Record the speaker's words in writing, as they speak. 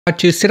How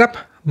to set up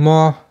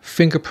more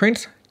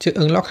fingerprints to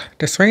unlock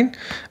the screen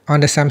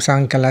on the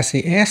Samsung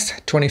Galaxy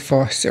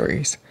S24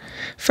 series.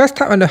 First,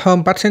 tap on the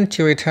home button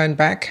to return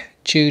back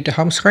to the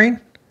home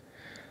screen.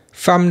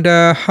 From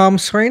the home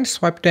screen,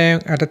 swipe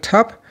down at the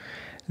top,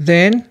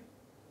 then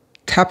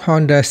tap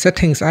on the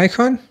settings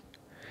icon.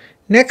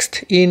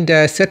 Next, in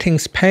the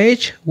settings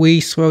page, we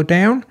scroll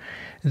down,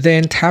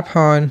 then tap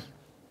on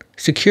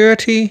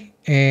security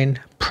and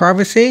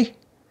privacy.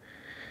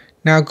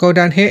 Now go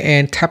down here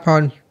and tap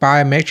on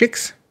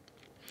biometrics,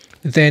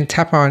 then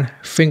tap on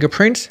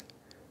fingerprints.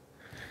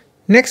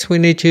 Next, we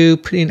need to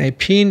put in a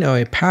PIN or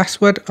a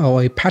password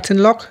or a pattern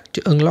lock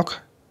to unlock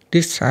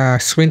this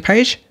screen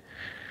page.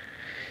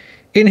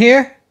 In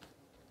here,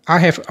 I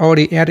have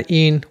already added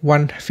in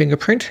one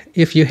fingerprint.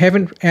 If you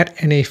haven't added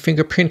any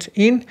fingerprint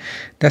in,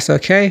 that's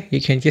okay.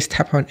 You can just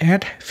tap on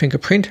add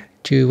fingerprint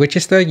to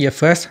register your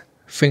first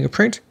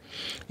fingerprint.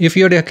 If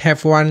you already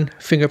have one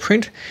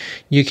fingerprint,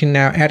 you can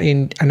now add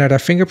in another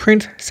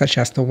fingerprint, such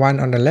as the one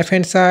on the left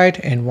hand side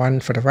and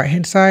one for the right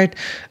hand side,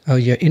 or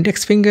your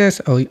index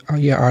fingers or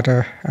your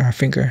other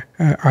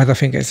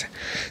fingers.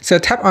 So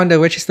tap on the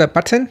register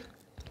button,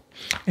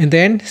 and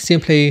then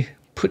simply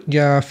put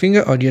your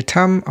finger or your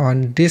thumb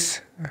on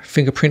this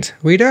fingerprint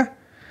reader,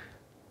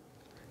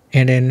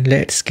 and then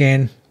let it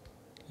scan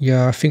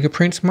your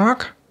fingerprint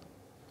mark.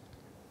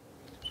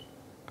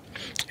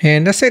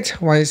 And that's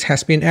it. Once it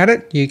has been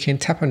added, you can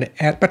tap on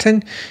the add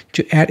button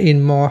to add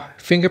in more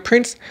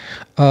fingerprints,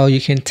 or you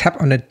can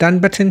tap on the done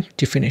button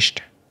to finish.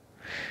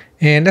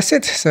 And that's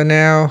it. So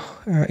now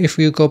if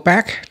you go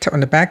back, tap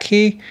on the back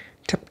key,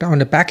 tap on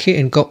the back key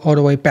and go all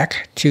the way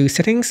back to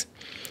settings.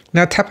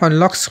 Now tap on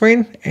lock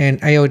screen and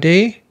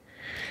AOD,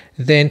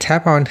 then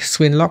tap on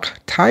screen lock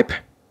type.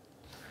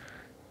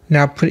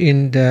 Now put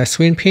in the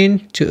screen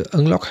pin to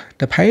unlock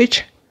the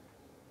page.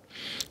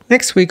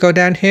 Next, we go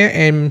down here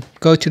and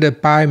go to the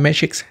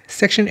biometrics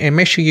section and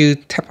make sure you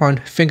tap on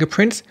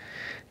fingerprints.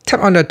 Tap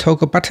on the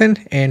toggle button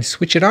and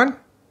switch it on.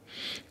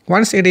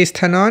 Once it is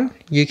turned on,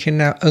 you can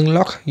now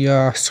unlock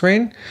your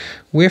screen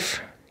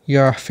with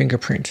your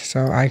fingerprint.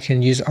 So I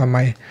can use it on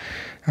my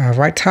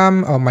right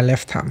thumb or my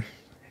left thumb.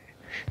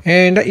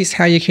 And that is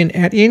how you can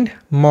add in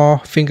more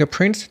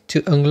fingerprints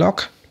to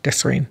unlock the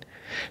screen.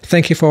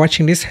 Thank you for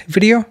watching this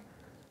video.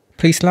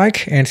 Please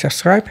like and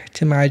subscribe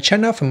to my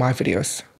channel for more videos.